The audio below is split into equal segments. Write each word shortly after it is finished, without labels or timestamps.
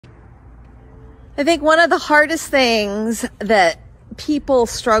I think one of the hardest things that people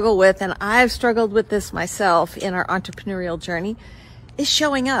struggle with, and I've struggled with this myself in our entrepreneurial journey, is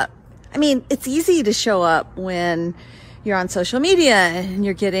showing up. I mean, it's easy to show up when you're on social media and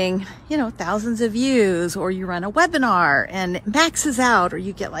you're getting, thousands of views, or you run a webinar and it maxes out, or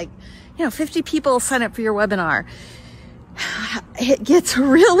you get 50 people sign up for your webinar. It gets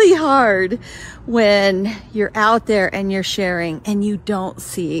really hard when you're out there and you're sharing and you don't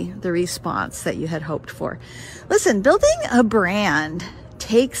see the response that you had hoped for. Listen, building a brand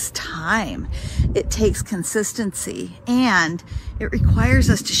takes time. It takes consistency, and it requires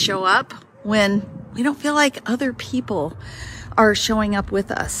us to show up when we don't feel like other people are showing up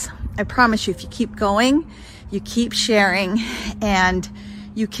with us. I promise you, if you keep going, you keep sharing, and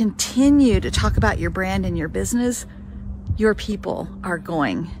you continue to talk about your brand and your business, your people are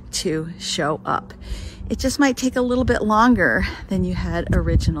going to show up. It just might take a little bit longer than you had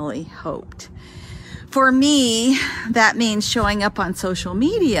originally hoped. For me, that means showing up on social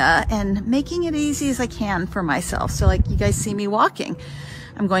media and making it easy as I can for myself. So you guys see me walking.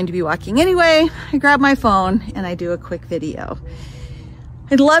 I'm going to be walking anyway. I grab my phone and I do a quick video.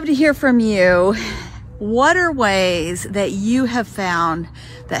 I'd love to hear from you. What are ways that you have found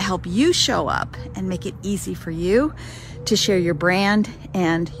that help you show up and make it easy for you to share your brand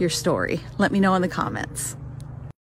and your story? Let me know in the comments.